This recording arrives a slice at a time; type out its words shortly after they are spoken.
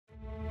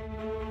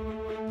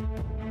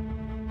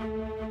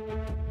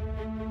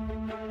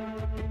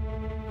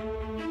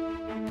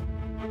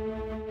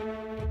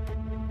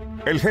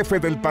El jefe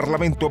del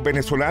Parlamento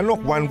venezolano,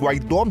 Juan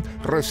Guaidó,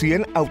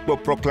 recién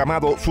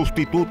autoproclamado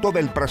sustituto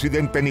del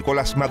presidente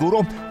Nicolás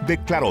Maduro,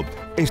 declaró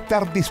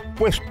estar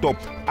dispuesto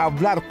a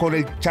hablar con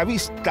el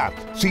chavista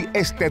si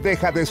éste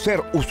deja de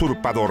ser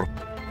usurpador.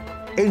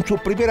 En su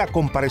primera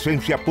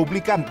comparecencia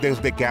pública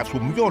desde que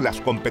asumió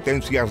las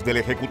competencias del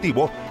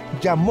Ejecutivo,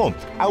 llamó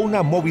a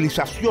una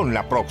movilización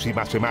la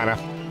próxima semana.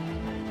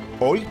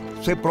 Hoy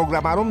se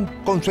programaron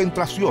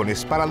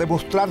concentraciones para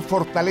demostrar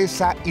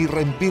fortaleza y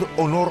rendir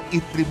honor y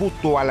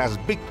tributo a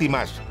las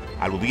víctimas,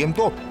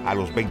 aludiendo a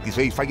los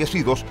 26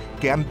 fallecidos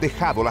que han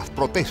dejado las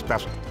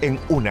protestas en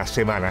una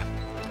semana.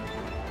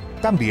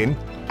 También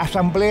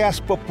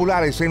asambleas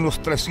populares en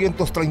los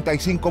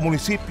 335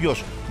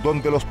 municipios,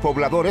 donde los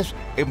pobladores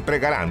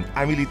entregarán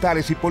a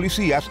militares y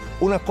policías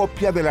una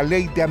copia de la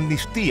ley de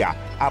amnistía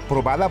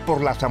aprobada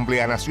por la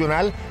Asamblea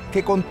Nacional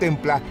que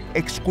contempla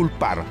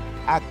exculpar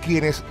a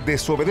quienes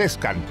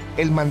desobedezcan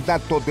el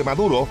mandato de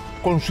Maduro,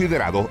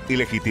 considerado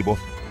ilegítimo.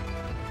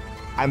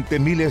 Ante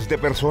miles de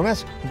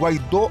personas,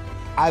 Guaidó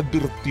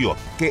advirtió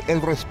que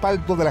el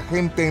respaldo de la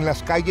gente en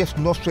las calles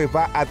no se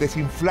va a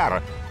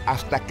desinflar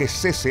hasta que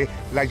cese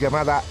la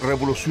llamada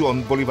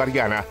revolución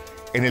bolivariana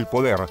en el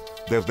poder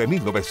desde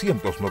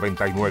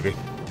 1999.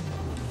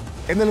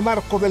 En el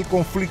marco del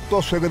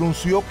conflicto se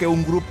denunció que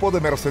un grupo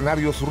de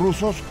mercenarios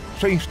rusos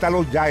se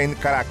instaló ya en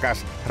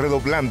Caracas,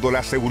 redoblando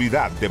la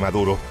seguridad de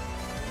Maduro.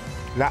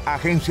 La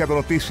agencia de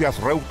noticias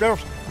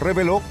Reuters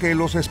reveló que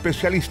los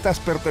especialistas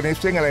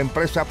pertenecen a la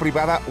empresa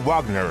privada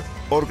Wagner,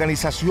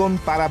 organización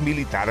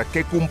paramilitar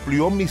que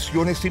cumplió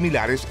misiones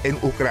similares en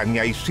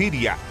Ucrania y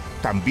Siria,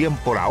 también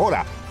por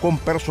ahora con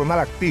personal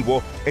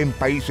activo en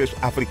países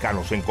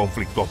africanos en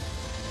conflicto.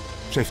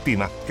 Se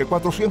estima que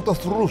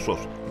 400 rusos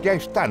ya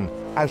están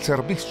al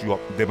servicio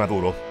de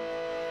Maduro.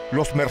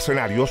 Los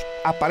mercenarios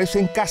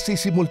aparecen casi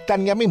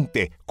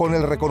simultáneamente con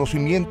el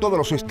reconocimiento de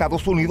los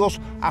Estados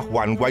Unidos a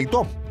Juan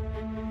Guaidó.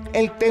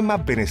 El tema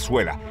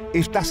Venezuela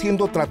está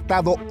siendo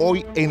tratado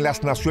hoy en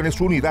las Naciones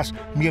Unidas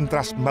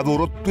mientras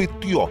Maduro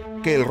tuiteó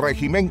que el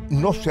régimen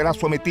no será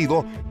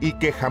sometido y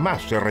que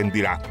jamás se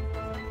rendirá.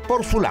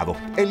 Por su lado,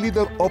 el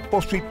líder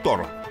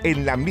opositor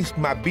en la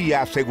misma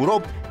vía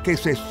aseguró que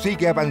se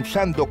sigue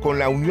avanzando con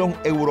la Unión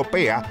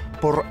Europea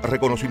por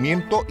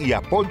reconocimiento y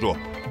apoyo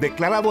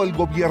declarado el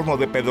gobierno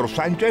de Pedro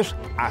Sánchez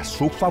a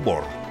su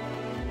favor.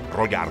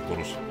 Roy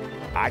Arturs,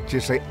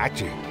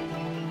 HCH.